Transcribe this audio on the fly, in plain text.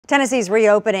Tennessee's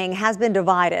reopening has been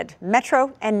divided,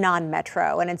 metro and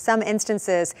non-metro, and in some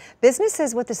instances,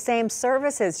 businesses with the same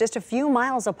services just a few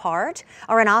miles apart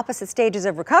are in opposite stages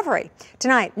of recovery.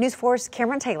 Tonight, News 4's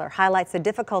Cameron Taylor highlights the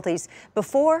difficulties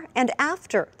before and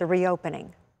after the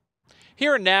reopening.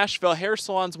 Here in Nashville, hair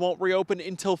salons won't reopen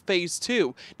until phase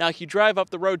 2. Now, if you drive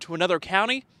up the road to another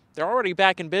county, they're already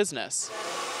back in business.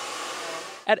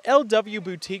 At LW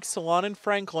Boutique Salon in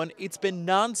Franklin, it's been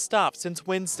non-stop since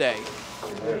Wednesday.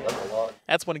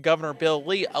 That's when Governor Bill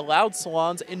Lee allowed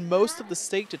salons in most of the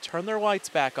state to turn their lights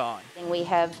back on. We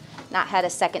have not had a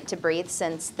second to breathe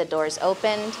since the doors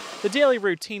opened. The daily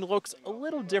routine looks a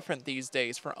little different these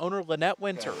days for owner Lynette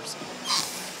Winters.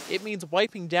 It means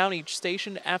wiping down each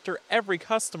station after every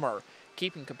customer,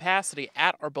 keeping capacity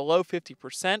at or below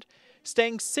 50%,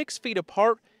 staying 6 feet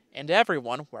apart, and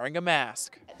everyone wearing a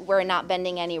mask. We're not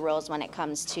bending any rules when it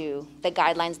comes to the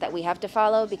guidelines that we have to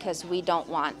follow because we don't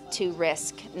want to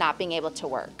risk not being able to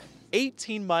work.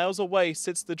 18 miles away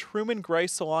sits the Truman Gray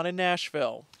Salon in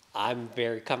Nashville. I'm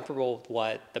very comfortable with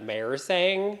what the mayor is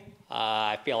saying.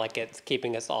 I feel like it's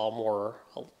keeping us all more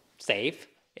safe.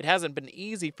 It hasn't been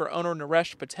easy for owner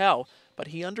Naresh Patel, but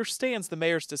he understands the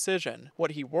mayor's decision.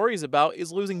 What he worries about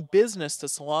is losing business to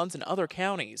salons in other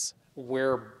counties.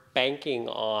 We're banking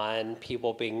on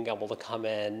people being able to come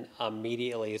in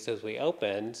immediately as soon as we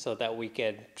open so that we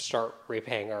could start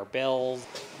repaying our bills.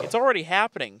 It's already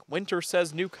happening. Winter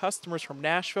says new customers from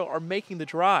Nashville are making the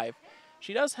drive.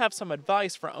 She does have some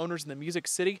advice for owners in the Music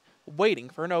City waiting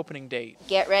for an opening date.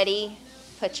 Get ready,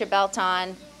 put your belt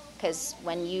on, because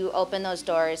when you open those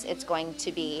doors, it's going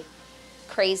to be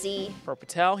crazy. For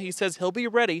Patel, he says he'll be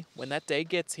ready when that day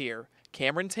gets here.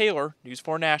 Cameron Taylor, News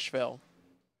 4 Nashville.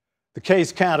 The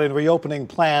case count and reopening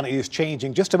plan is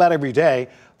changing just about every day.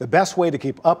 The best way to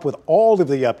keep up with all of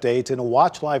the updates and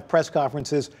watch live press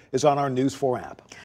conferences is on our News 4 app.